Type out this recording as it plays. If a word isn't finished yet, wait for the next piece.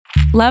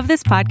Love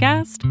this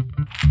podcast?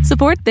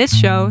 Support this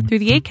show through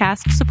the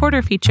Acast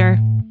supporter feature.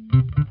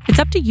 It's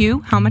up to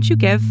you how much you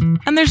give,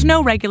 and there's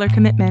no regular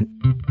commitment.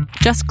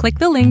 Just click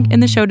the link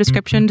in the show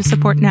description to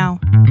support now.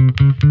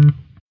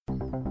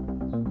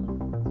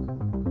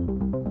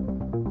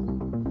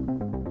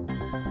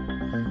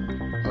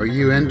 Are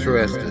you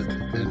interested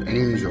in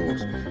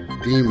angels,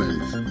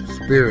 demons,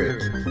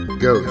 spirits,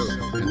 ghosts,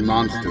 and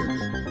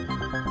monsters?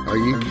 Are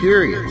you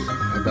curious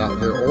about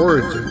their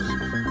origins,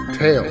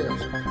 tales,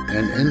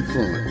 and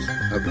influence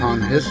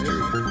upon history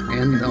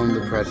and on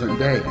the present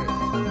day?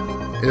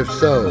 If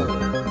so,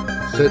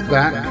 sit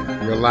back,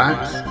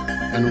 relax,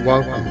 and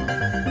welcome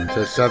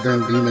to Southern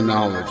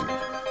Demonology,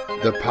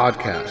 the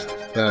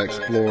podcast that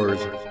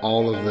explores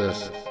all of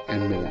this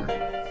and more.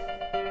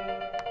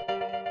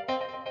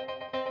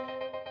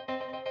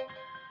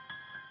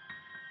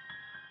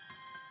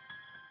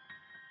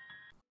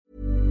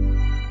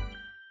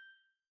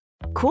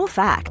 Cool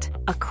fact,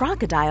 a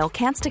crocodile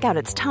can't stick out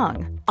its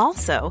tongue.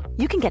 Also,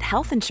 you can get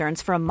health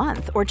insurance for a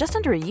month or just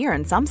under a year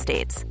in some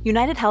states.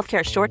 United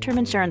Healthcare short-term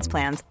insurance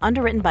plans,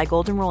 underwritten by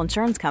Golden Rule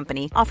Insurance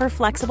Company, offer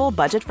flexible,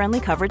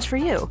 budget-friendly coverage for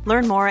you.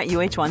 Learn more at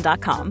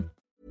uh1.com.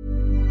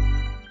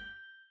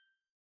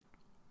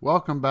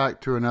 Welcome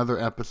back to another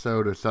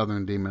episode of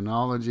Southern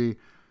Demonology,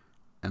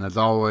 and as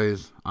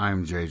always,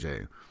 I'm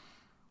JJ.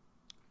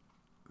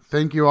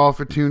 Thank you all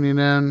for tuning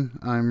in.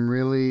 I'm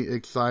really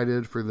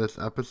excited for this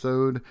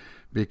episode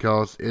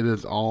because it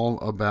is all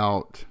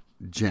about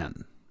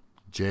Jinn,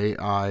 Jinn,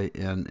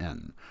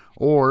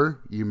 or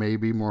you may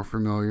be more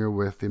familiar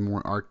with the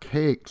more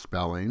archaic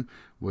spelling,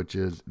 which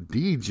is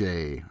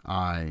DJINN.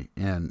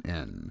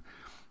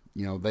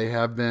 You know, they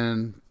have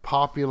been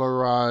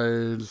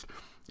popularized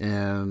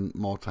in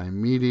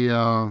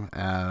multimedia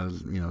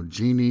as, you know,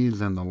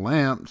 genies in the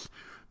lamps,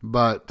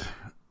 but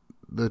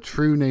the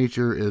true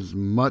nature is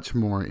much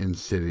more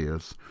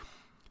insidious.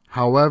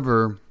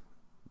 However,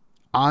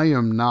 I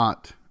am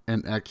not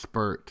an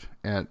expert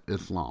at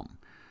Islam.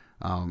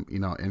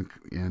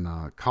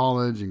 In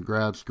college and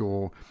grad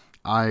school,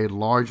 I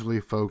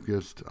largely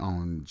focused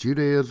on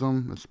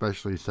Judaism,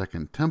 especially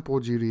Second Temple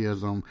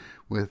Judaism,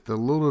 with a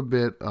little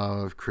bit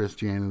of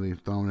Christianity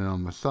thrown in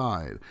on the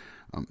side.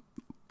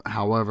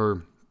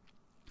 However,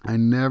 I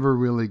never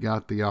really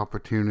got the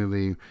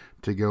opportunity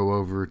to go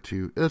over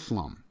to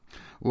Islam.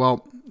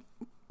 Well,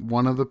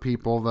 one of the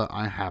people that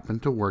I happen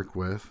to work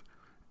with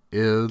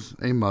is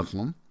a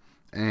Muslim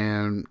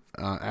and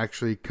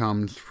actually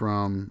comes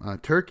from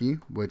Turkey,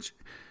 which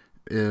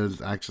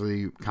is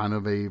actually kind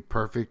of a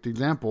perfect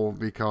example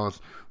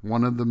because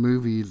one of the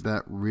movies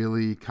that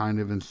really kind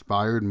of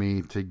inspired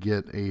me to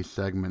get a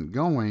segment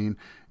going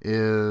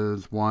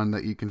is one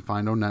that you can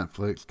find on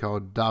Netflix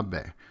called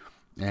Dabe.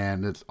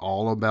 And it's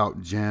all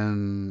about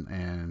jinn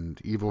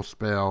and evil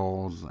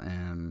spells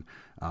and,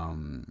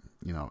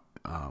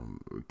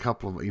 a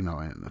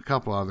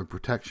couple other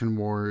protection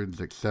wards,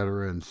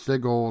 etc., and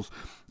sigils,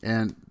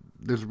 and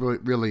there's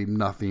really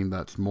nothing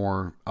that's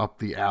more up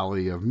the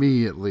alley of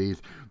me, at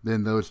least,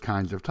 than those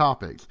kinds of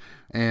topics.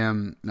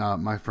 And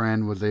my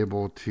friend was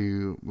able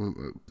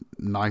to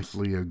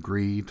nicely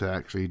agree to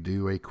actually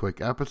do a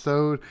quick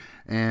episode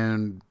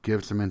and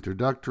give some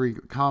introductory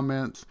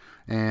comments.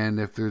 And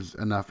if there's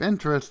enough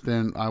interest,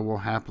 then I will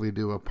happily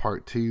do a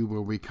part 2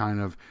 where we kind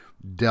of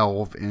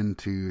delve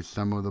into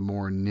some of the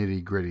more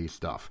nitty-gritty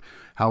stuff.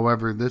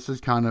 However, this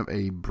is kind of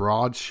a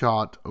broad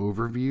shot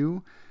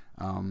overview.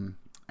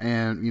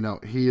 And, you know,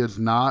 he is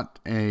not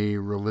a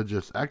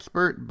religious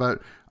expert,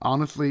 but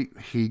honestly,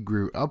 he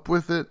grew up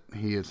with it.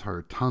 He has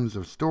heard tons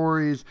of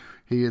stories.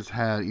 He has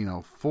had, he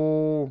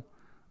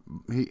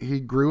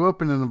grew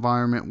up in an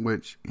environment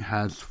which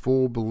has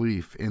full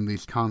belief in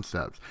these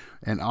concepts.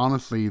 And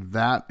honestly,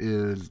 that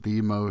is the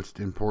most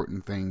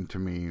important thing to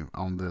me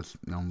on this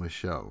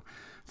show.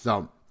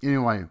 So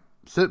anyway,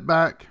 sit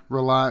back,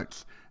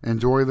 relax,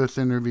 enjoy this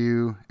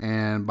interview,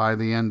 and by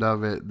the end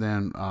of it,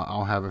 then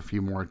I'll have a few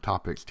more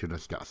topics to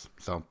discuss.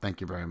 So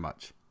thank you very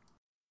much.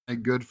 My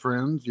good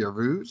friends,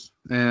 Yavuz,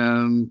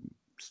 and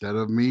instead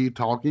of me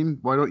talking,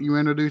 why don't you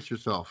introduce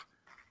yourself?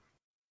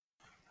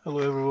 Hello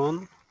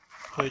everyone.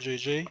 Hi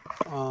JJ.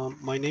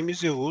 My name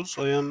is Yavuz.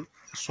 I am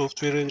a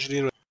software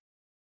engineer.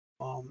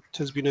 It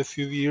has been a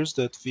few years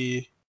that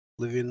we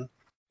live in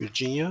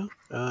Virginia,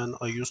 and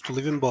I used to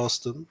live in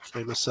Boston,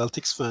 so I'm a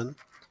Celtics fan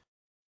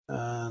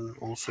and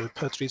also a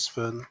Patriots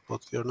fan,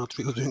 but we are not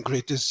really doing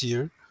great this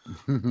year.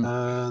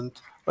 And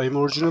I'm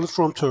originally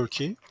from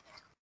Turkey.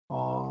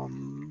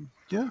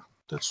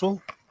 That's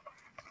all.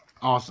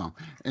 Awesome.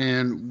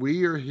 And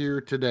we are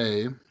here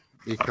today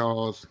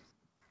because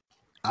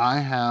I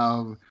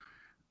have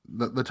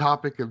the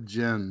topic of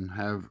Jinn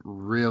have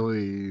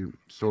really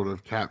sort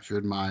of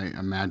captured my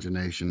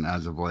imagination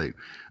as of late.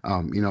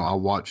 I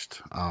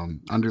watched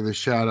Under the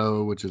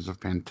Shadow, which is a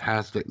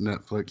fantastic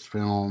Netflix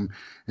film,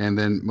 and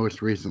then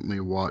most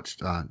recently watched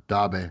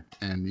Dabe,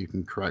 and you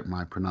can correct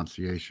my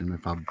pronunciation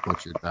if I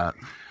butchered that.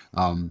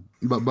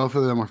 But both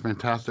of them are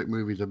fantastic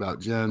movies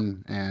about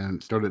Jinn,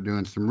 and started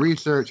doing some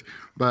research,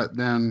 but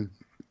then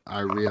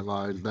I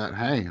realized that,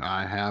 hey,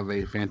 I have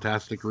a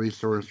fantastic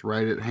resource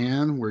right at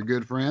hand. We're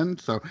good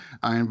friends. So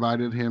I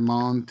invited him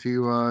on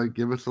to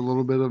give us a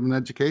little bit of an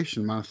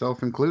education,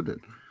 myself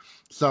included.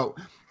 So,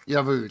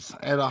 Yavuz,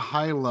 at a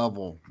high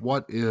level,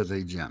 what is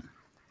a Jinn?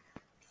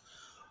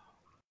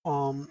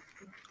 Um,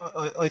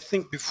 I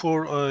think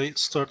before I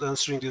start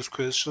answering these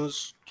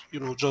questions,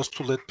 just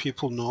to let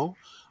people know,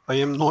 I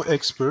am no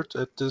expert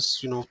at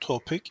this,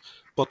 topic,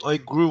 but I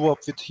grew up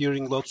with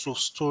hearing lots of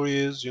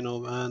stories,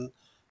 and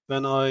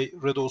when I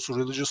read also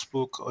religious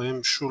book, I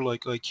am sure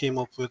like I came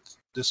up with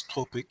this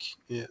topic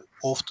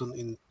often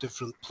in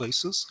different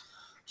places.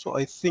 So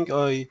I think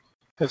I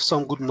have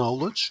some good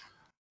knowledge,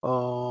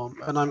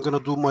 and I'm gonna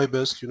do my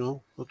best,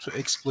 to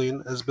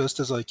explain as best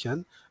as I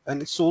can.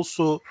 And it's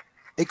also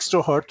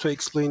extra hard to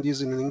explain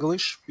these in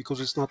English because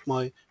it's not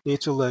my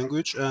native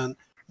language, and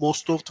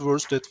most of the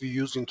words that we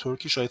use in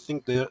Turkish, I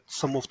think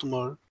some of them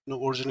are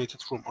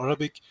originated from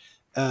Arabic,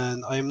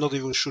 and I am not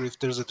even sure if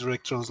there's a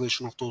direct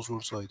translation of those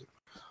words either.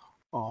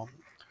 Um,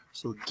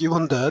 so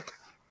given that,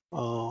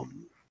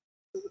 um,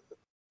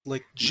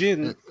 like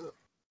Jinn,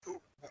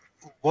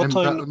 what And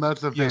I know,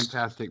 that's a yes,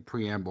 fantastic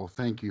preamble.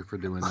 Thank you for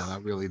doing that. I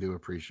really do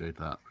appreciate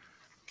that.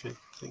 okay,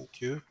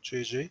 thank you,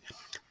 JJ.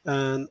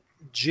 And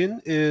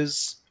Jinn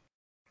is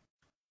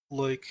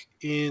like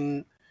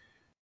in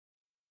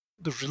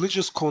the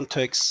religious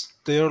context,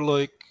 they are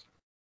like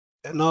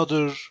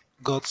another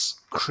God's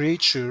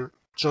creature,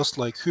 just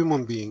like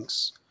human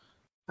beings,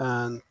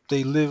 and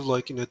they live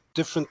like in a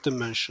different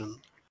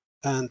dimension,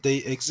 and they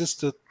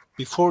existed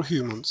before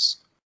humans,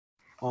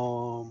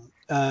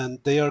 and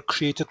they are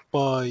created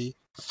by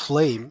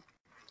flame,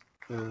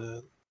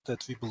 uh,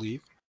 that we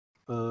believe,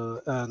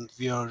 and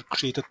we are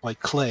created by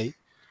clay,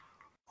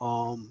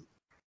 um,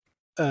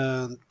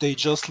 and they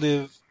just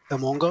live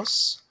among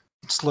us.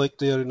 It's like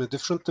they are in a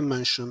different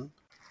dimension.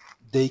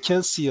 They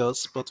can see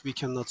us, but we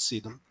cannot see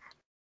them.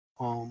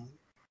 Um,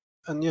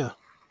 And yeah,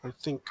 I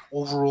think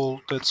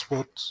overall that's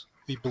what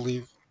we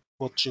believe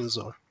what jinns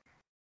are.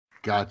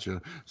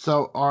 Gotcha.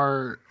 So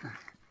are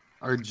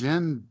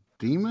Jinn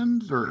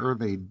demons or are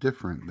they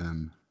different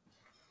then?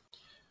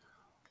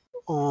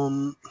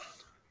 Um,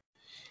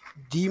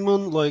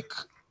 Demon like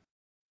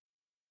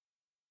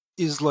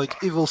is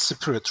like evil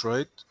spirit,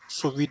 right?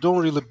 So we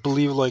don't really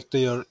believe like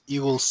they are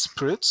evil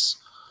spirits.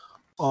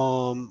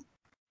 Um,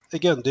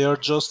 Again, they are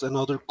just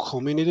another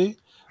community,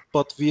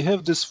 but we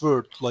have this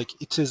word like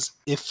it is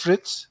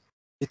ifrit.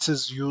 It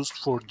is used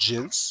for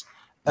jinns,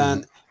 Hmm.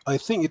 and I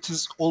think it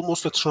is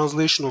almost a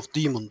translation of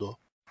demon though.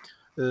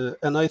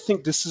 And I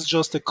think this is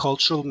just a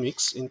cultural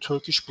mix in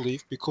Turkish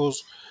belief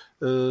because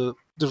the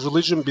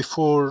religion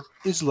before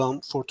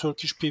Islam for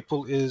Turkish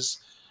people is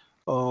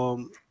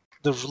um,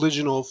 the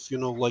religion of,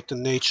 like the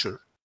nature.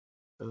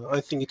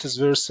 I think it is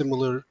very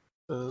similar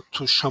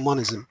to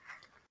shamanism.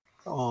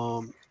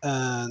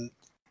 And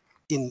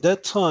in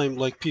that time,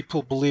 like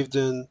people believed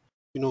in,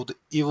 the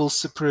evil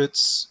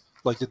spirits,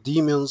 like the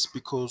demons,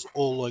 because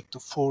all like the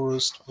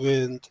forest,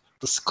 wind,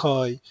 the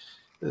sky,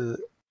 uh,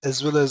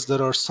 as well as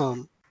there are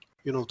some,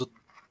 the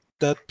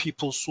that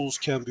people's souls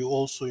can be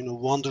also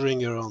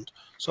wandering around.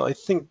 So I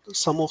think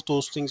some of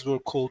those things were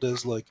called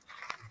as like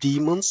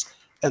demons,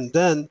 and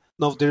then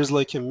now there's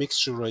like a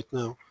mixture right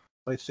now,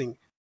 I think,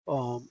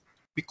 um,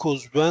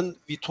 because when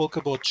we talk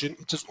about jinn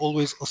it is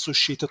always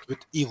associated with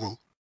evil,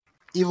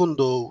 even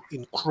though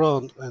in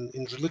Quran and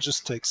in religious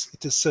texts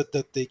it is said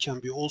that they can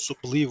be also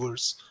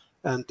believers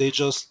and they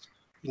just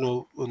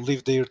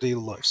live their daily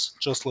lives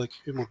just like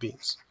human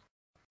beings.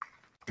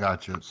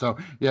 Gotcha. So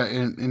yeah,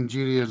 in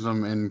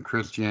Judaism and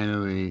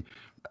Christianity,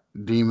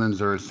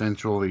 demons are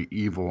essentially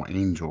evil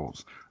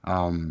angels.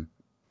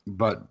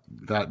 But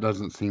that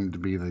doesn't seem to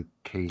be the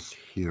case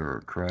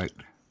here,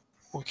 correct?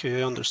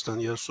 Okay, I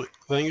understand. Yeah, so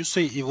when you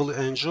say evil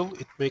angel,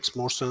 it makes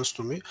more sense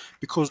to me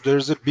because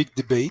there's a big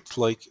debate,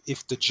 like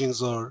if the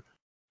jinns are,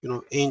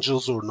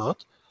 angels or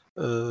not.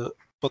 Uh,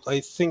 but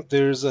I think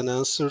there's an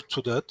answer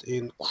to that.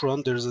 In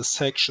Quran, there's a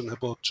section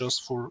about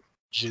just for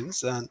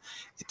jinns, and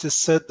it is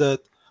said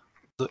that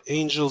the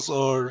angels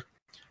are,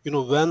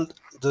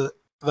 the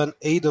when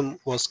Adam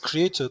was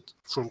created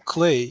from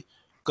clay,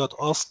 God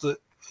asked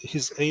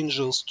his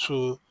angels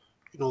to,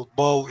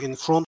 bow in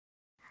front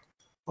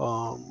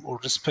or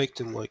respect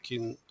him, like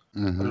in,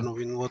 I don't Mm-hmm. know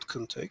in what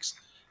context.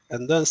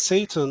 And then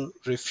Satan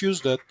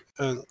refused that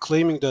and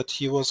claiming that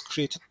he was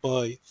created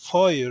by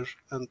fire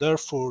and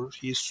therefore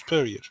he is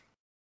superior.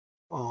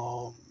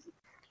 Um,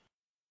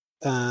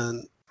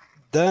 and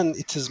then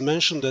it is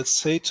mentioned that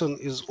Satan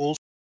is also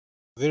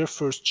the very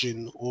first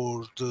jinn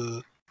or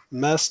the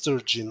master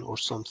jinn or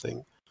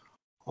something.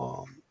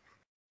 Um,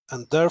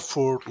 and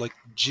therefore, like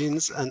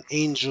jinns and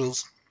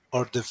angels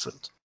are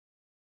different.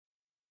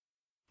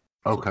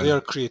 So they Okay.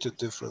 are created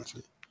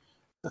differently.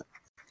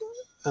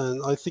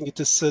 And I think it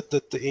is said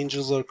that the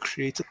angels are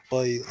created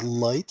by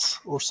light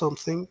or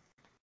something,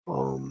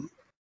 um,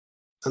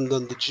 and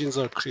then the jinns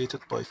are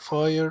created by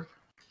fire.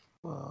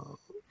 Uh,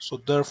 so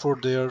therefore,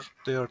 they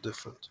are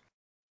different.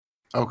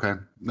 Okay.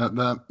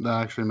 That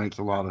actually makes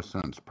a lot of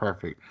sense.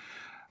 Perfect.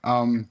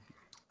 Um,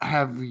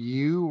 Have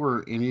you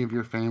or any of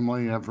your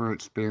family ever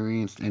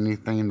experienced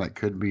anything that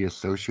could be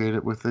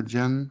associated with the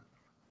jinn?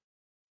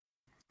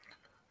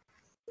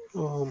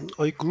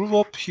 I grew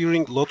up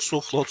hearing lots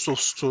of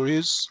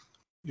stories.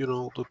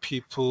 The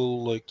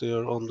people like they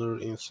are under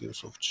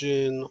influence of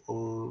jinn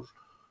or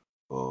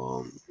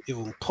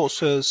even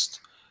possessed.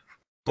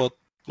 But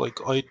like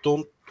I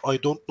don't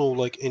know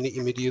like any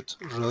immediate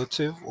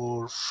relative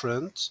or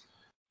friend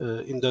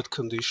in that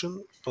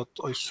condition. But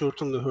I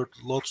certainly heard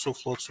lots of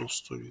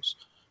stories.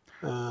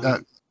 Uh,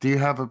 And do you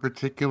have a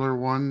particular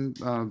one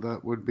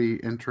that would be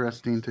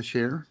interesting to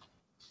share?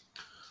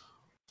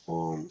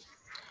 um,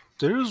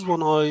 there is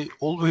one I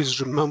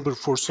always remember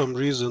for some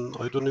reason.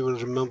 I don't even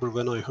remember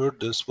when I heard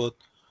this, but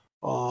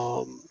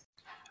um,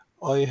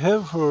 I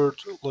have heard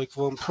like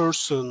one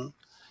person.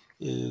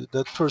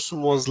 That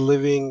person was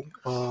living,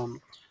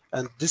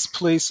 and this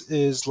place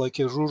is like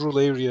a rural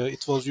area.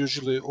 It was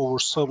usually over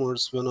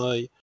summers when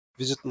I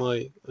visit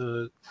my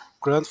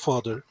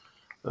grandfather.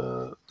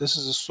 This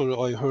is a story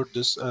I heard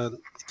this, and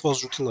it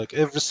was written like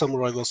every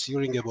summer I was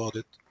hearing about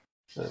it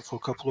for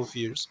a couple of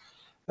years.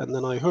 And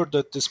then I heard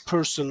that this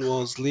person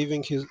was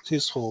leaving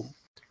his home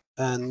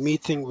and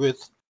meeting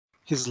with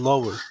his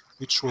lover,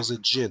 which was a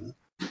jinn,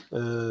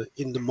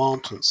 in the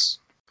mountains.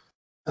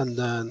 And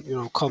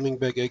then, coming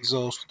back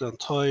exhausted and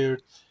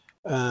tired.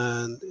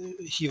 And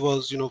he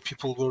was,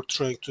 people were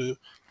trying to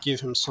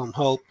give him some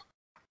help,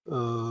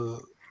 uh,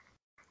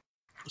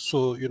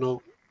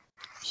 so,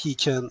 he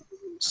can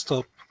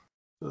stop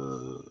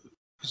uh,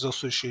 his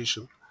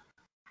association.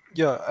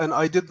 Yeah, and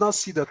I did not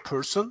see that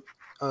person,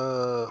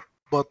 uh,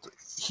 but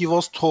he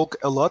was talk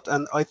a lot,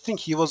 and I think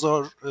he was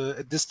our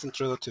a distant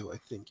relative, I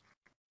think.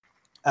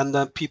 And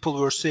then people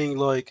were saying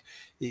like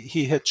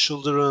he had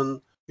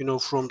children,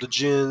 from the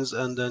jinns,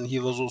 and then he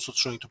was also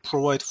trying to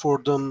provide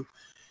for them.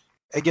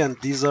 Again,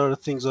 these are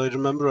things I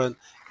remember, and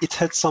it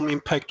had some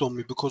impact on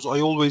me because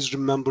I always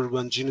remember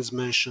when Jinn is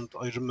mentioned.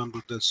 I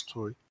remember that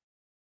story.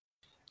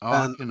 Oh,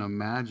 I And can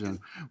imagine.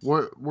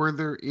 Were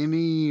there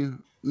any?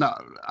 No,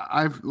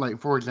 I've like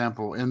for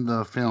example in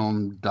the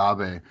film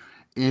Dabe,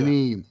 yeah,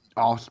 any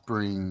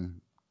offspring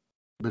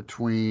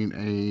between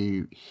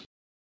a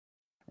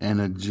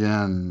and a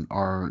jinn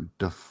are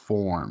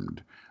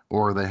deformed,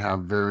 or they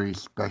have very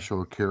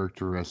special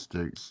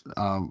characteristics.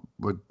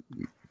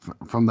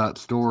 From that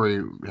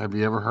story, have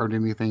you ever heard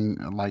anything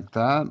like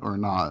that or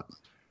not?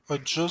 I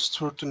just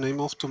heard the name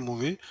of the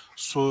movie.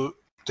 So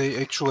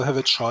they actually have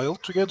a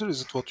child together.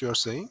 Is it what you are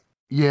saying?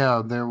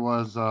 Yeah, there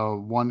was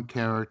one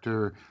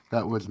character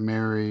that was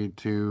married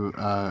to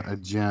a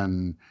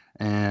jinn,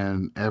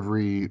 and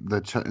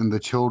the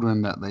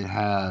children that they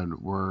had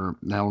were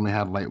they only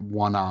had like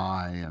one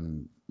eye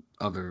and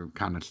other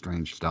kind of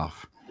strange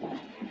stuff.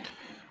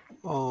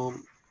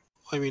 Um,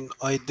 I mean,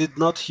 I did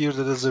not hear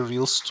that as a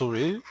real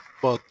story,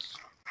 but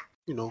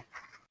you know,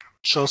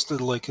 just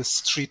like a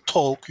street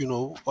talk,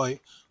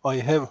 I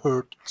have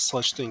heard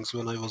such things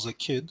when I was a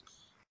kid.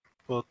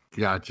 But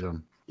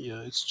Gotcha.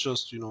 yeah, it's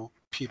just,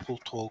 people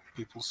talk,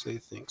 people say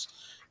things.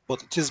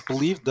 But it is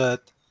believed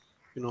that,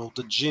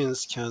 the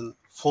jinns can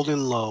fall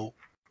in love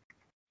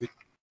with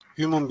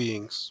human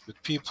beings,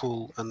 with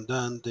people, and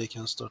then they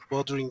can start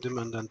bothering them,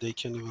 and then they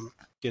can even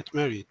get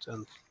married,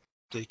 and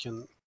they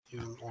can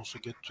even also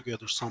get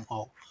together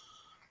somehow.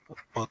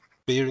 But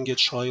bearing a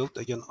child,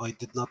 again, I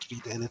did not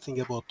read anything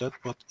about that,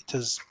 but it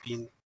has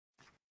been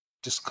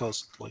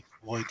discussed like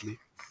widely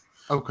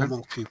Okay.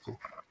 among people.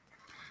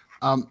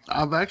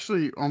 I've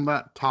actually, on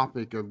that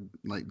topic of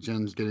like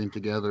gens getting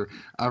together,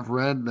 I've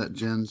read that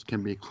gens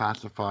can be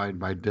classified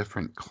by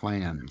different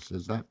clans.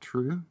 Is that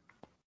true?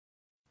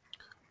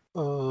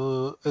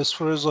 As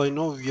far as I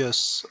know,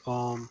 yes.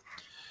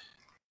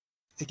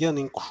 Again,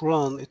 in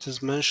Quran, it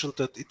is mentioned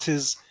that it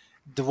is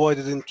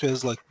divided into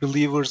as like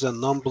believers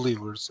and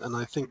non-believers. And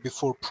I think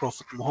before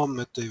Prophet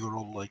Muhammad, they were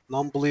all like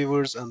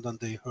non-believers, and then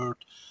they heard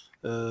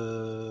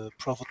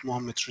Prophet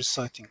Muhammad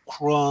reciting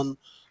Quran.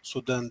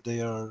 So then they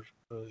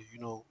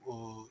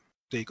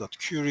got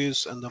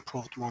curious, and then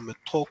Prophet Muhammad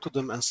talked to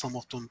them, and some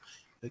of them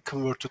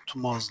converted to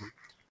Muslim.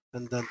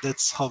 And then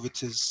that's how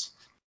it is,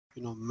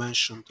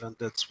 mentioned, and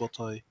that's what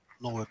I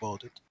know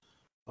about it.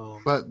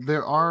 Um, But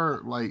there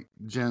are like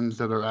gens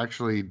that are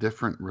actually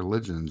different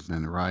religions,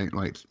 then, right?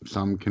 Like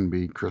some can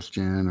be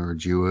Christian or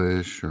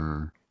Jewish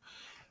or.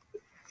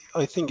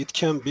 I think it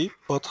can be,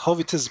 but how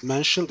it is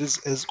mentioned is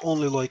as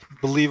only like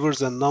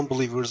believers and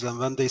non-believers. And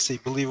when they say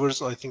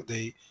believers, I think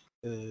they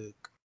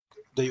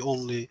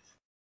only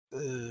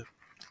uh,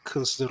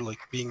 consider like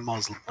being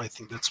Muslim. I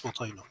think that's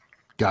what I know.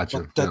 But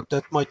Gotcha. Yep.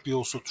 that might be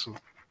also true.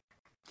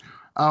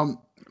 Um.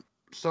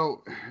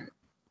 So,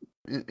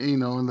 in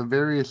the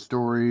various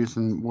stories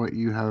and what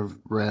you have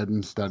read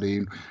and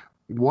studied,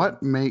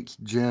 what makes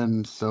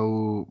Jinn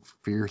so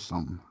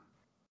fearsome?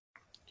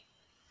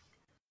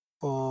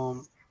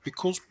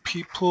 Because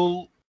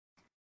people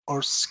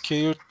are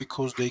scared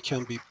because they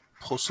can be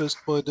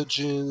possessed by the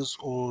jinns,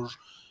 or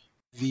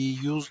we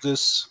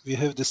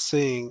have this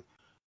saying.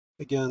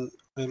 Again,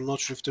 I'm not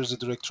sure if there's a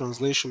direct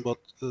translation, but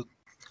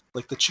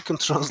like the chicken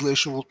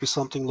translation would be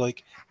something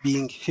like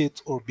being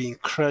hit or being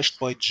crushed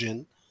by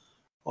Jinn.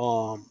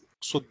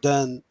 So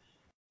then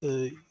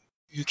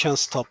you can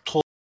stop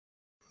talking,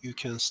 you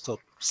can stop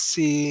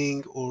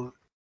seeing, or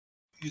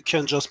you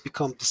can just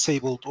become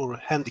disabled or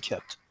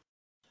handicapped.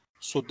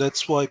 So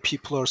that's why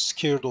people are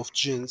scared of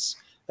jinns.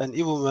 And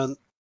even when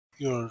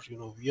you're,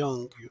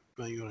 young,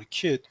 when you're a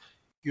kid,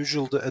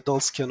 usually the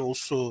adults can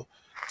also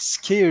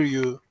scare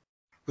you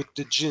with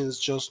the jinns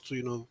just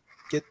to,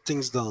 get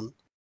things done.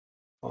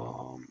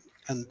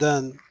 And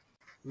then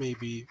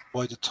maybe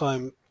by the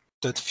time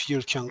that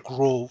fear can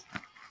grow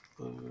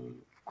uh,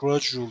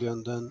 gradually,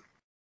 and then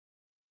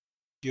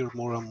fear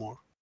more and more.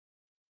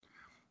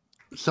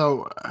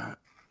 So,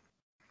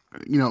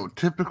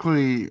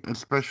 typically,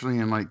 especially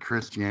in like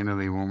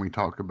Christianity, when we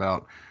talk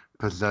about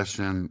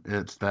possession,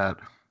 it's that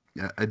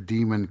a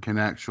demon can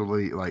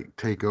actually like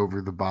take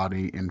over the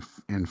body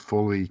and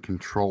fully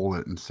control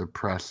it and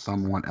suppress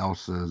someone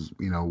else's,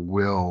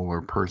 will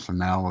or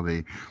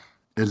personality.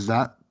 Is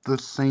that the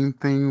same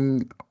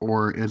thing,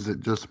 or is it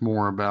just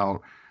more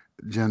about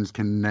gens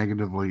can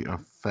negatively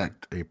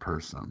affect a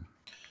person?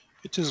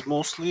 It is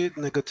mostly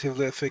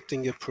negatively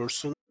affecting a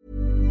person.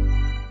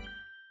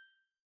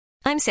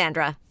 I'm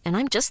Sandra, and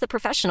I'm just the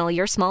professional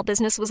your small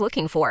business was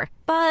looking for.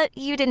 But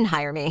you didn't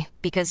hire me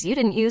because you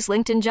didn't use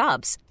LinkedIn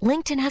Jobs.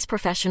 LinkedIn has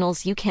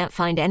professionals you can't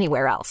find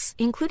anywhere else,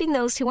 including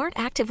those who aren't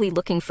actively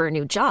looking for a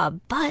new job,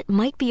 but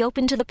might be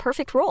open to the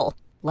perfect role,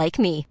 like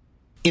me.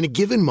 In a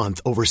given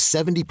month, over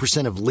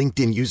 70% of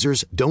LinkedIn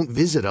users don't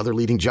visit other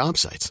leading job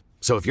sites.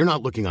 So if you're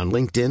not looking on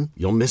LinkedIn,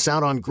 you'll miss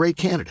out on great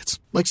candidates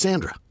like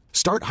Sandra.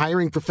 Start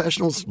hiring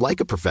professionals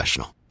like a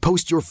professional.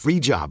 Post your free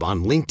job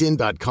on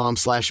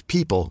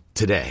linkedin.com/people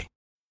today.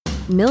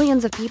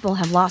 Millions of people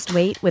have lost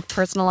weight with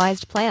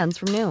personalized plans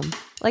from Noom.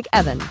 Like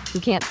Evan, who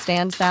can't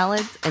stand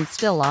salads and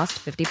still lost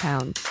 50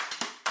 pounds.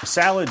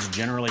 Salads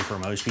generally for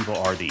most people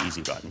are the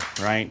easy button,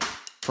 right?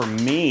 For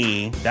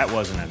me, that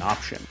wasn't an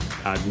option.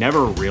 I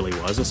never really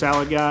was a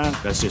salad guy.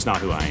 That's just not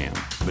who I am.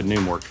 But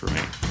Noom worked for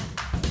me.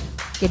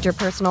 Get your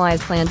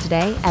personalized plan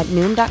today at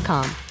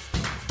Noom.com.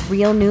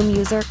 Real Noom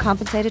user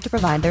compensated to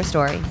provide their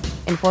story.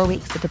 In 4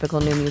 weeks, the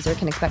typical Noom user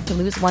can expect to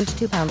lose 1 to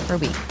 2 pounds per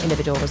week.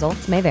 Individual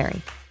results may vary.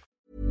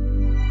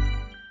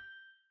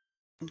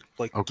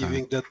 Like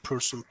giving that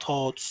person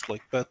thoughts,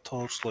 like bad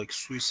thoughts, like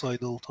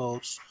suicidal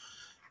thoughts,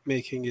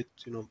 making it,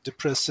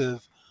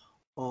 depressive,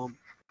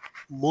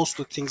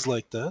 mostly things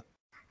like that.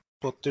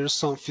 But there's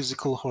some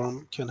physical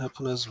harm can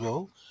happen as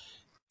well.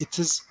 It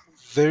is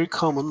very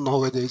common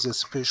nowadays,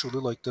 especially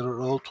like there are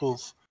a lot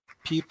of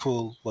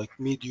people like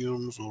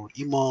mediums or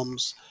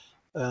imams,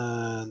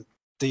 and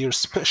their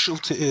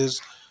specialty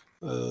is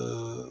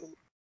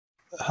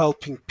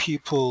helping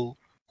people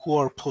who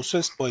are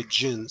possessed by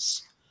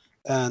jinns.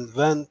 And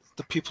when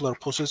the people are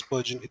possessed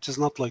by jinn, it is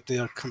not like they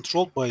are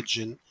controlled by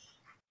jinn,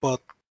 but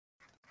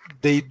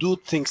they do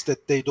things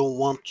that they don't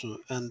want to,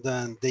 and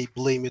then they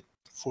blame it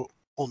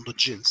on the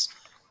jinns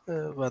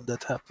when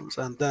that happens.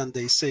 And then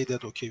they say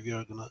that, okay, we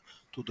are gonna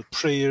do the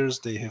prayers,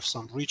 they have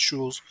some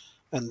rituals,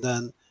 and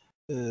then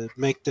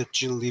make that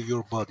jinn leave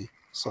your body,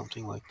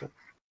 something like that.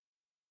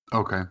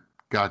 Okay,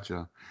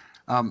 gotcha.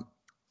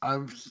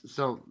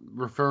 So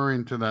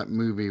referring to that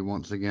movie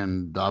once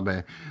again,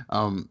 Dabe,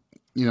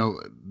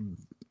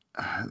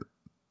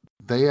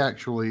 they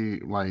actually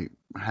like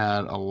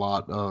had a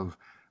lot of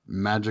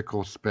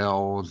magical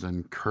spells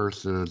and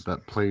curses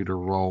that played a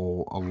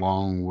role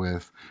along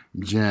with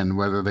jinn,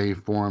 whether they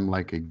formed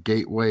like a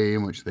gateway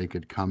in which they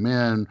could come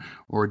in,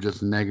 or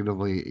just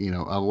negatively,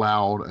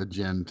 allowed a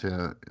jinn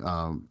to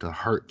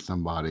hurt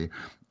somebody.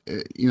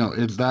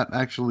 Is that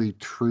actually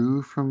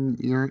true from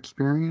your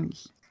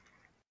experience?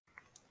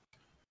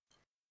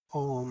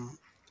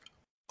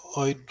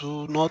 I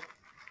do not,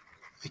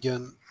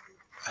 again,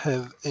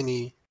 have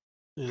any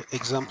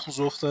examples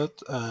of that,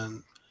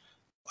 and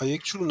I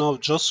actually now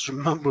just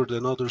remembered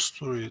another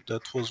story.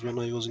 That was when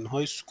I was in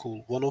high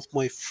school. One of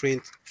my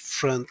friend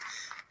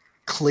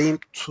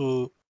claimed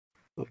to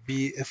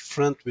be a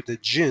friend with a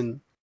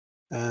jinn,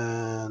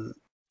 and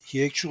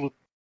he actually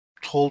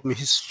told me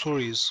his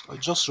stories. I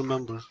just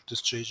remember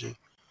this, JJ.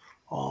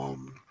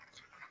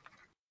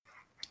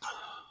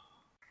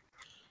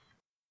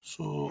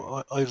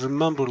 So I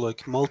remember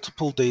like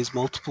multiple days,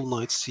 multiple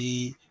nights,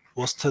 he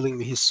was telling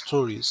me his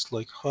stories,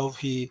 like how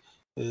he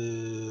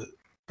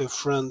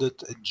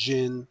befriended a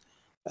jinn,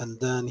 and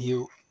then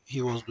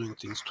he was doing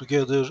things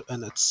together,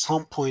 and at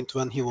some point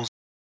when he was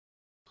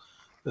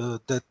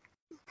that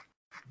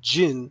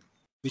jinn,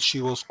 which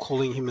he was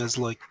calling him as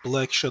like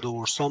Black Shadow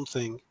or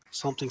something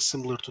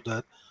similar to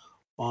that,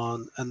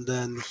 and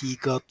then he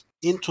got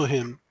into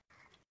him,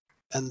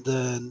 and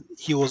then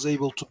he was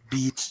able to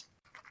beat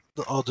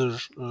the other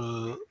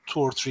 2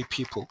 or 3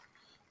 people.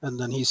 And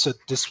then he said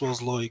this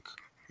was like,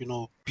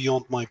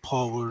 beyond my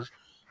power,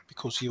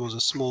 because he was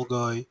a small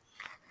guy.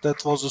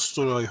 That was the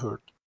story I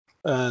heard.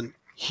 And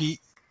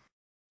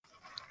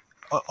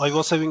I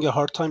was having a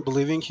hard time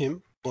believing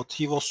him, but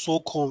he was so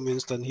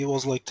convinced, and he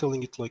was like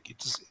telling it like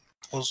it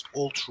was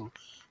all true.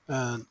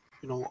 And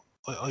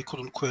I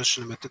couldn't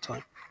question him at the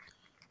time.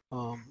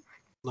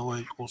 Now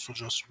I also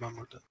just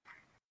remember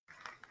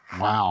that.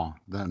 Wow,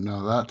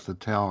 that's the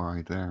tale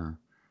right there.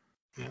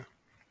 Yeah.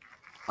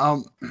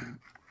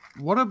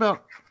 What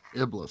about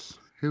Iblis?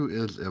 Who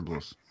is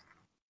Iblis?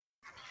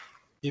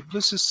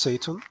 Iblis is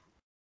Satan.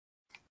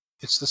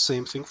 It's the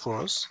same thing for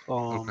us.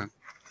 Okay.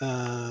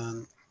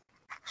 And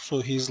so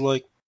he's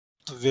like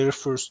the very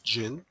first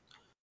jinn.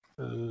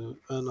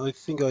 And I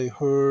think I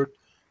heard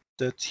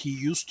that he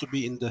used to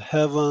be in the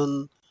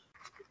heaven.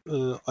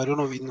 I don't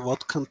know in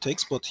what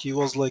context, but he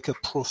was like a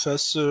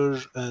professor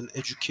and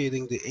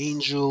educating the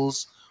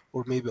angels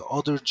or maybe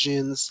other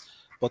jinns.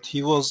 But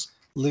he was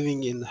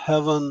living in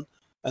heaven,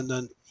 and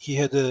then he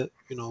had a,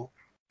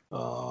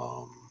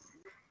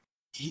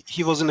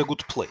 he was in a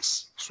good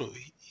place. So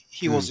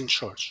he was in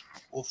charge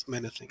of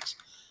many things.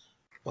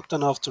 But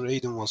then after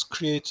Adam was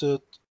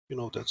created,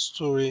 that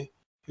story,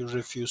 he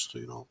refused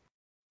to,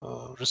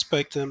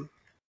 respect him,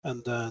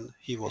 and then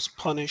he was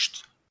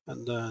punished,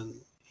 and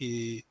then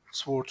he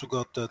swore to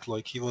God that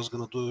like he was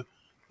gonna do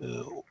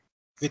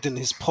within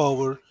his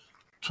power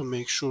to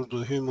make sure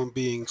the human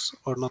beings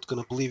are not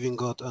gonna believe in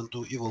God and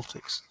do evil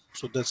things.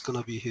 So that's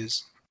gonna be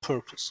his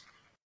purpose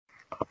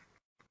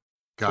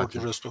for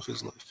the rest of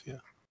his life. Yeah.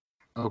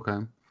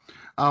 Okay.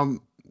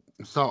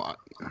 So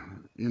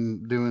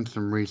in doing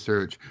some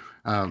research,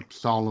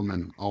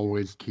 Solomon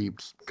always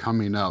keeps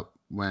coming up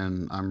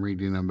when I'm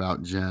reading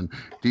about Jinn.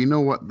 Do you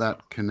know what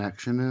that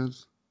connection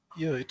is?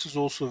 Yeah, it is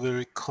also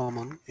very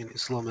common in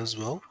Islam as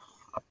well.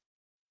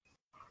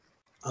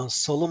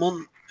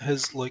 Solomon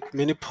has like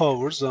many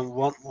powers, and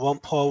one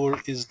power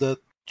is that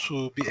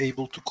to be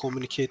able to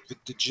communicate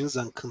with the jinns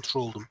and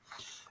control them.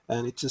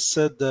 And it is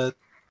said that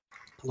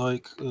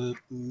like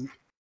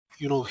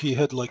he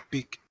had like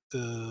big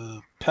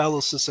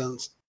palaces and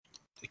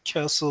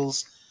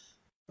castles,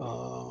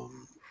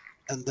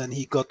 and then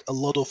he got a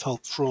lot of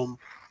help from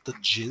the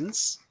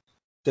jinns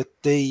that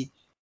they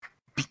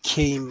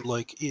became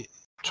like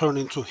turned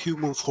into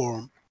human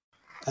form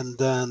and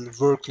then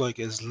worked like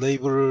as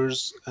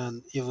laborers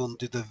and even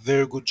did a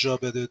very good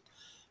job at it.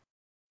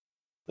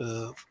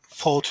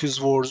 Fought his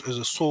wars as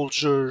a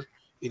soldier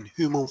in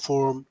human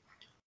form.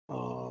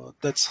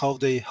 That's how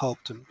they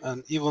helped him.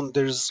 And even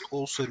there's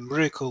also a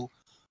miracle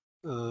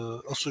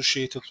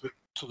associated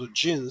to the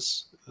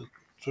jinns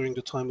during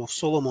the time of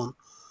Solomon.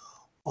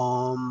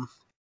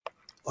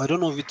 I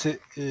don't know it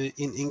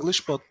in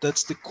English, but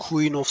that's the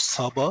Queen of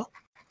Saba.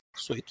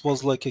 So it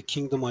was like a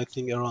kingdom, I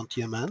think, around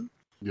Yemen.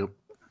 Yep.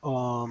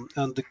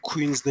 And the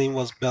queen's name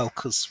was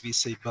Belkis. We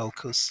say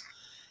Belkis.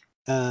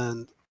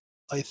 And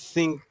I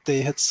think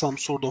they had some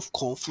sort of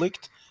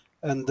conflict.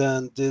 And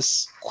then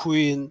this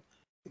queen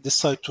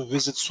decided to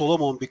visit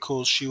Solomon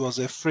because she was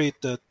afraid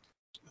that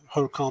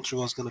her country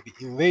was going to be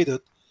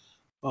invaded.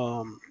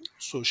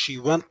 So she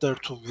went there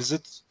to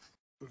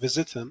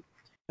visit him.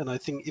 And I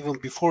think even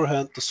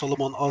beforehand, the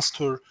Solomon asked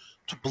her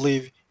to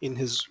believe in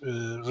his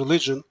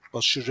religion,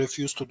 but she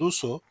refused to do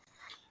so.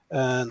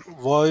 And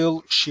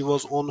while she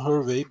was on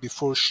her way,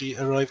 before she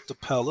arrived at the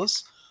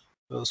palace,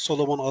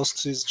 Solomon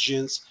asked his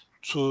jinns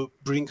to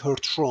bring her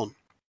throne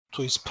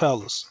to his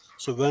palace.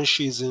 So when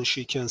she's in,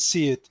 she can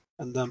see it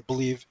and then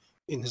believe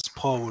in his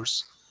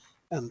powers.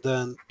 And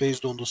then,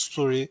 based on the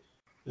story,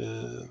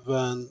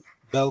 when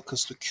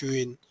Belkis, the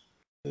queen,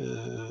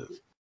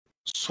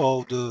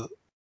 saw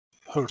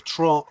her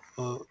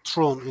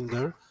throne in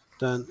there,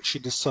 then she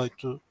decided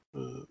to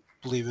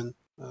believe in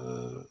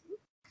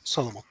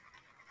Solomon.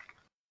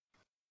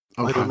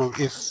 Okay. I don't know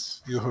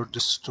if you heard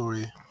this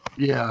story.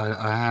 Yeah,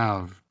 I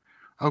have.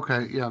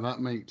 Okay, yeah,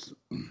 that makes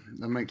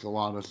a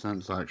lot of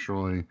sense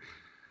actually.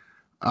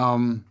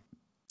 And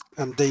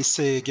they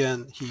say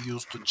again he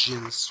used the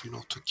jinns,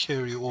 to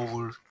carry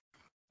over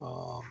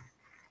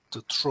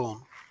the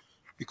throne,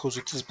 because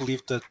it is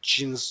believed that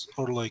jinns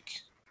are like,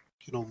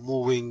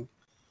 moving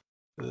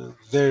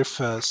very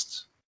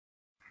fast,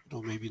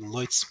 maybe in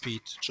light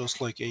speed,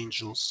 just like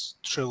angels,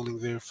 traveling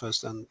very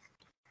fast and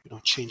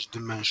change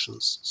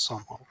dimensions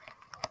somehow.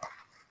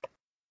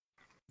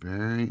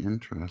 Very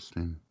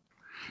interesting.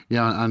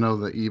 Yeah, I know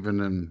that even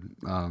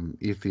in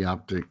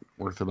Ethiopic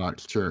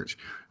Orthodox Church,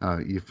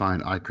 you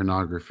find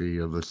iconography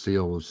of the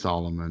seal of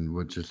Solomon,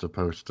 which is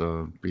supposed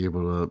to be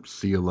able to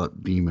seal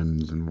up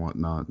demons and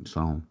whatnot.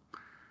 So,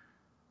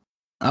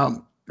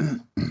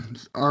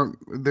 are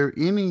there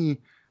any?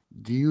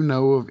 Do you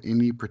know of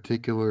any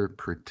particular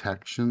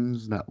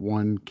protections that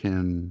one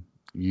can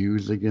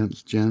use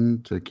against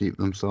jinn to keep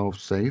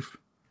themselves safe?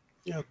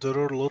 Yeah, there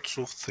are lots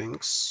of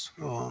things.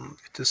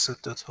 It is said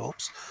that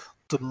helps.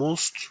 The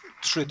most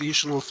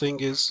traditional thing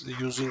is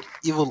using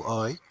evil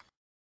eye.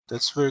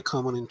 That's very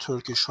common in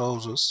Turkish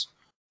houses.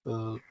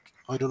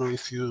 I don't know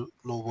if you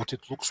know what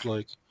it looks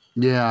like.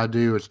 Yeah, I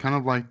do. It's kind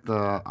of like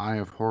the Eye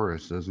of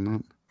Horus, isn't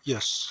it?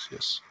 Yes,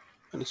 yes.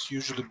 And it's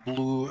usually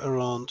blue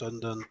around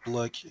and then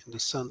black in the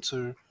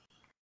center.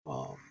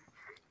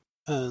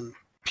 And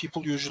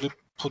people usually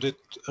put it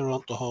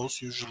around the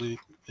house, usually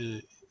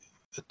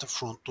at the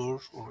front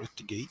door or at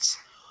the gates.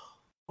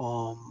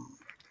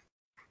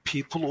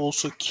 People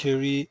also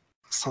carry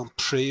some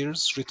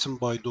prayers written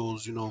by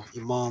those,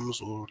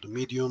 imams or the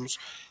mediums,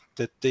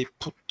 that they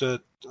put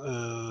that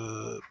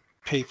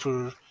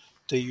paper,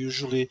 they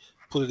usually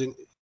put it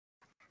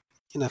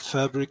in a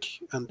fabric,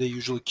 and they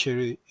usually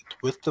carry it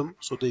with them.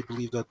 So they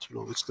believe that,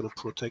 it's going to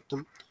protect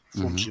them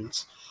from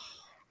jinns.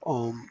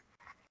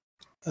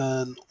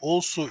 And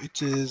also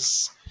it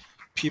is,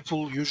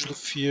 people usually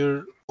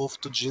fear of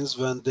the jinns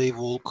when they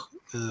walk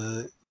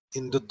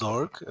in the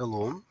dark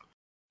alone.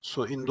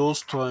 So in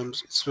those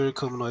times, it's very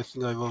common. I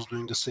think I was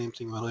doing the same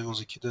thing when I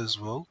was a kid as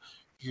well.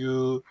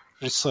 You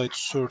recite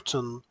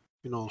certain,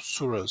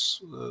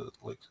 surahs,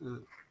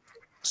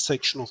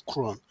 section of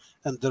Quran,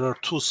 and there are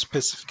two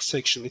specific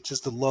sections. It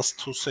is the last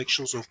two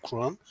sections of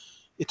Quran.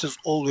 It is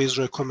always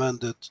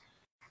recommended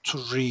to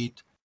read,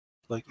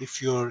 like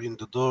if you are in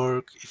the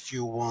dark, if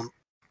you want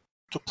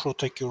to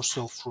protect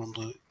yourself from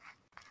the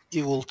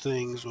evil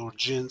things or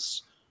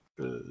jinns.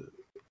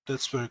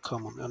 That's very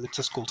common, and it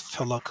is called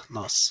Falak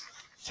Nas.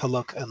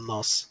 Falak and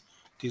Nas.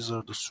 These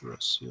are the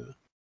surahs.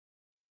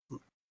 Yeah.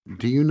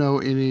 Do you know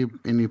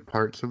any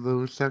parts of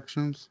those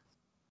sections?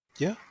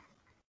 Yeah.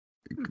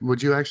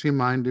 Would you actually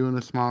mind doing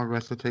a small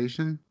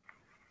recitation?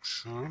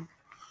 Sure.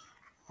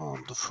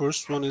 The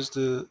first one is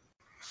the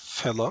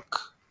Falak,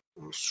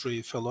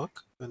 Surah Falak,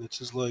 and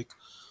it is like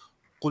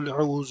قل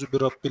أعوذ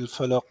برب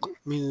الفلق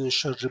من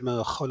شر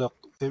ما خلق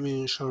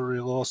ومن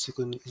شر غاسق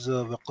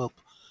إذا وقب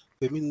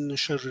ومن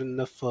شر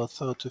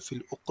النفاثات في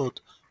العقد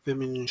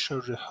ومن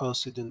شر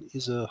حاسد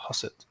إذا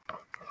حسد.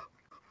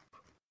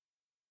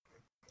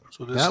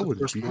 So that's That the was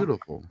first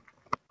beautiful. one.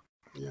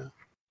 Yeah.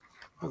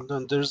 And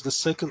then there's the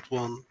second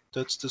one.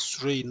 That's the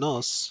Surah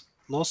Nas.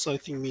 Nas, I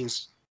think,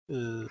 means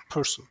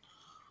person.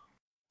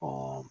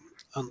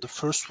 And the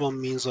first one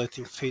means, I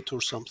think, fate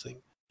or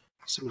something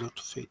similar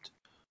to fate.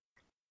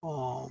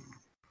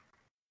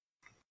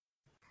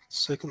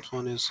 Second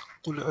one is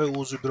قل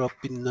أعوذ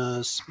برب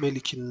الناس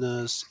ملك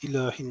الناس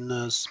إله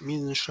الناس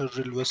من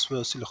شر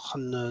الوسواس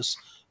الخناس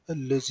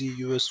الذي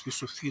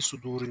يوسوس في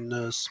صدور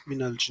الناس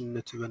من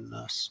الجنة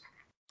والناس.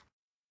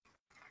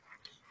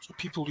 So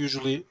people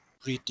usually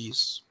read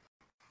these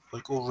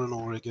like over and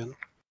over again,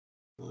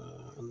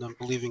 and then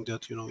believing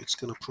that it's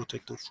gonna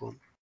protect them from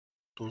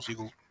those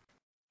evil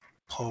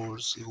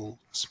powers, evil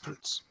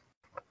spirits.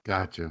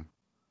 Gotcha.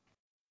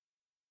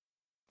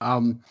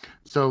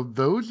 So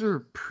those are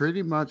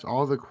pretty much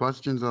all the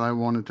questions that I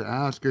wanted to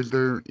ask. Is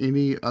there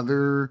any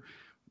other,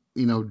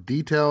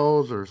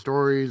 details or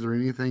stories or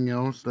anything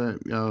else that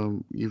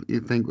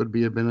you think would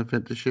be a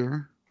benefit to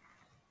share?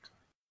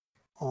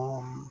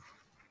 I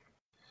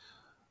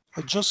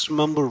just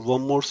remember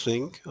one more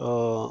thing,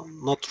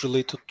 not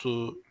related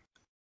to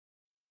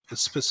a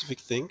specific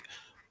thing,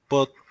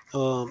 but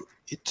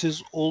it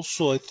is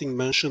also, I think,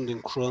 mentioned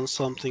in Quran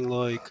something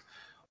like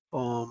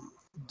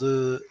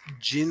the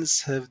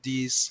jinns have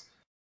these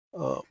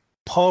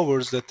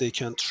powers that they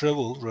can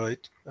travel,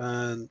 right?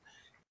 And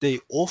they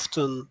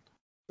often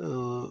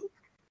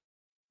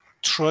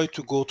try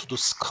to go to the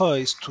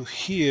skies to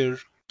hear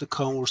the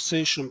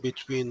conversation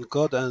between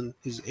God and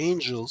his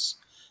angels,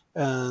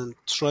 and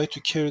try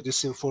to carry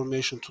this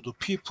information to the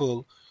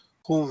people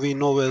whom we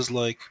know as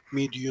like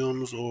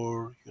mediums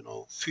or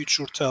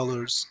future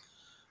tellers.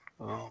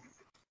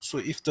 So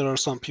if there are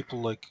some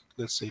people like,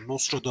 let's say,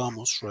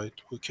 Nostradamus, right,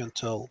 who can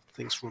tell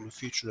things from the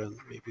future and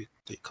maybe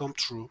they come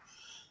true,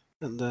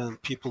 and then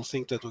people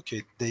think that,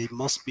 okay, they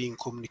must be in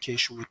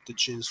communication with the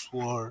jinns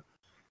who are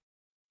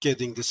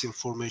getting this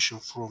information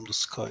from the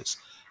skies.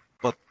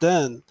 But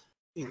then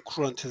in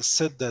Quran it has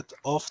said that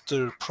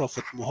after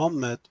Prophet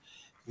Muhammad,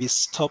 we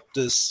stopped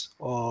this,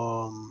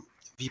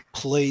 we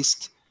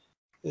placed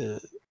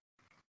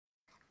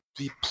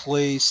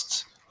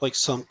like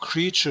some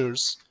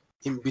creatures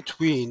in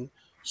between,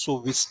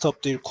 so we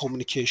stopped their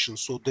communication,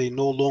 so they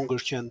no longer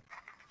can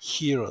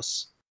hear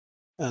us.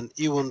 And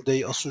even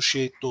they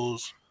associate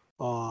those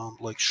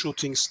like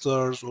shooting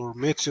stars or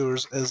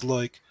meteors as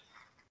like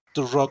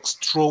the rocks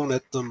thrown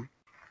at them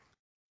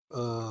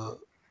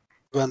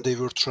when they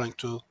were trying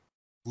to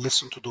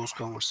listen to those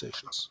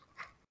conversations.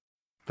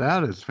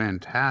 That is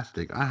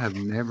fantastic. I have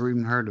never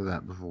even heard of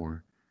that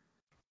before.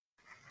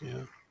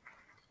 Yeah.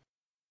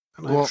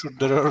 And I'm sure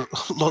there are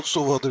lots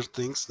of other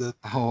things that...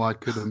 Oh, I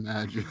could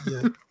imagine.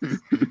 Yeah.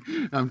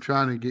 I'm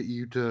trying to get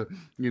you to,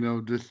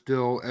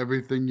 distill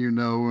everything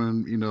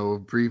in, a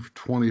brief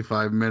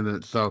 25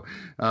 minutes. So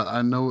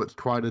I know it's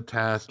quite a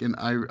task, and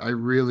I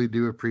really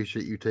do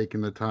appreciate you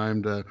taking the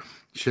time to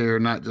share,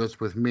 not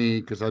just with me,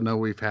 because I know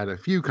we've had a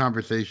few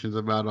conversations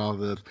about all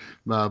this,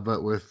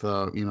 but with,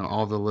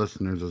 all the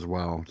listeners as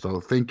well. So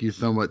thank you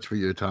so much for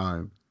your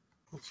time.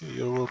 Okay,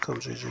 you're welcome,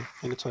 JJ.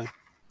 Anytime.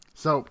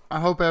 So I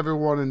hope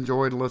everyone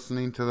enjoyed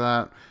listening to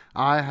that.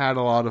 I had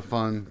a lot of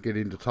fun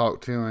getting to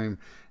talk to him,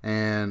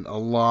 and a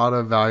lot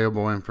of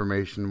valuable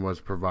information was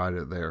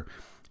provided there.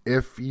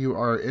 If you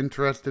are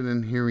interested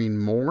in hearing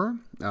more,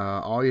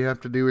 all you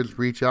have to do is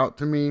reach out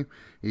to me,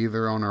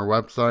 either on our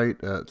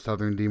website at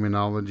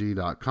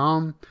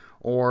southerndemonology.com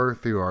or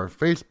through our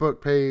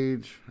Facebook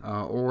page,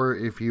 or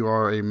if you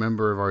are a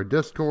member of our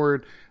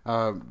Discord,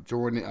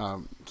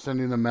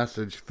 sending a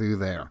message through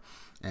there.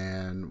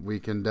 And we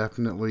can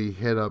definitely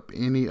hit up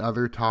any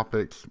other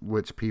topics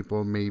which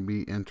people may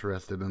be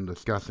interested in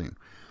discussing.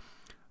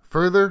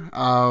 Further,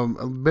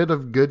 a bit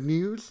of good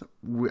news.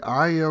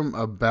 I am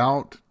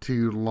about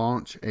to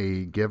launch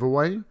a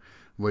giveaway,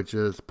 which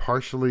is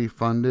partially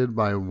funded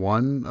by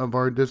one of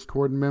our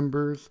Discord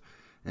members,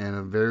 and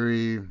a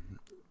very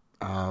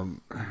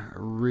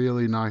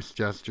really nice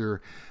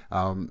gesture.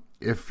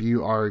 If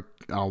you are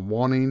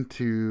wanting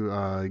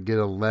to get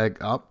a leg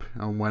up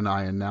when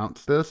I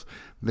announce this,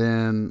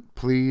 then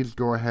please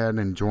go ahead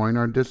and join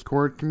our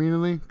Discord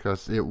community,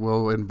 because it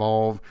will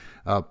involve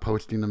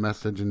posting a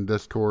message in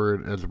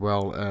Discord as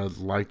well as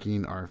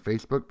liking our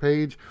Facebook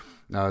page.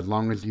 As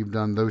long as you've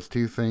done those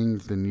two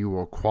things, then you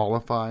will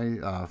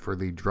qualify for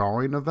the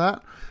drawing of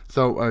that.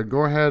 So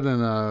go ahead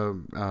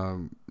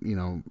and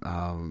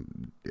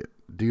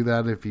do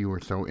that if you are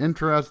so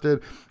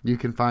interested. You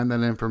can find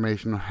that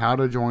information on how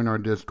to join our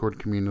Discord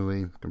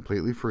community,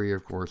 completely free,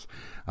 of course,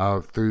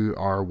 through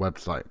our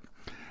website.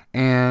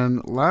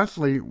 And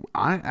lastly,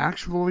 I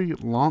actually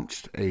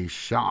launched a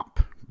shop,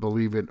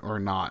 believe it or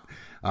not,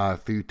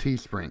 through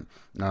Teespring.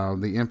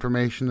 The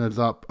information is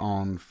up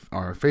on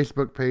our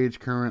Facebook page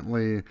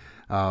currently,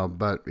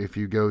 but if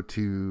you go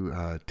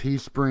to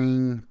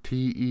Teespring,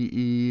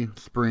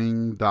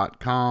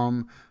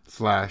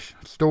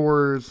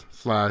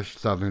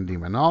 teespring.com/stores/Southern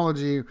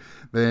Demonology,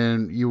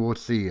 then you will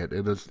see it.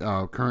 It is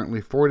currently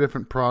 4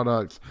 different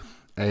products: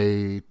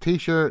 a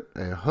t-shirt,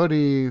 a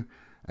hoodie,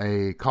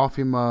 a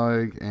coffee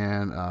mug,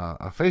 and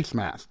a face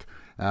mask.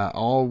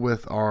 All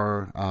with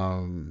our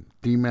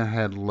Demon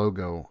Head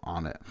logo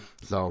on it.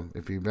 So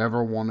if you've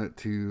ever wanted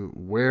to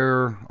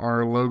wear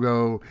our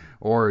logo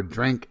or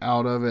drink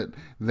out of it,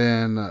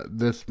 then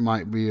this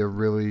might be a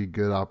really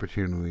good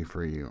opportunity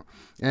for you.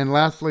 And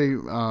lastly,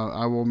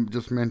 I will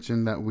just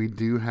mention that we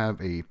do have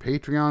a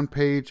Patreon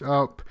page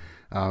up.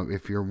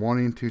 If you're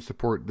wanting to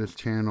support this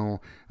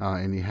channel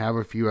and you have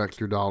a few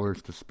extra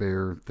dollars to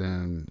spare,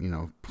 then,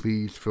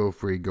 please feel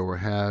free, go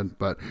ahead.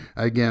 But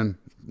again,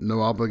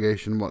 no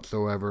obligation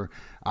whatsoever.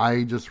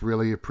 I just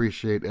really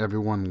appreciate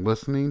everyone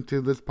listening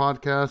to this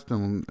podcast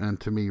and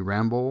to me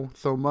ramble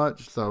so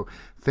much. So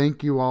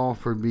thank you all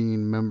for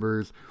being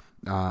members.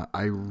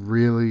 I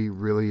really,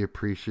 really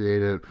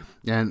appreciate it.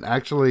 And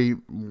actually,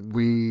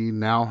 we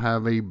now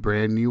have a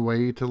brand new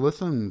way to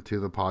listen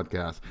to the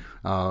podcast.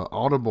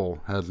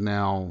 Audible has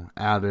now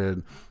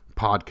added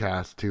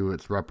podcast to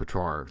its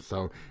repertoire.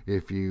 So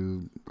if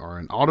you are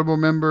an Audible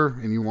member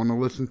and you want to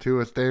listen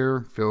to us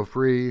there, feel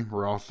free.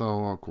 We're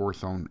also, of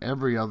course, on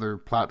every other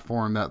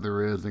platform that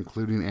there is,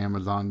 including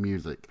Amazon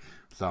Music.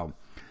 So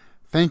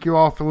thank you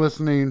all for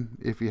listening.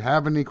 If you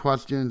have any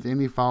questions,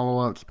 any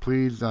follow-ups,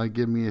 please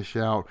give me a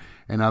shout.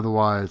 And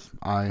otherwise,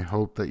 I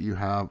hope that you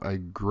have a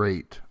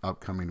great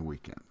upcoming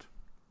weekend.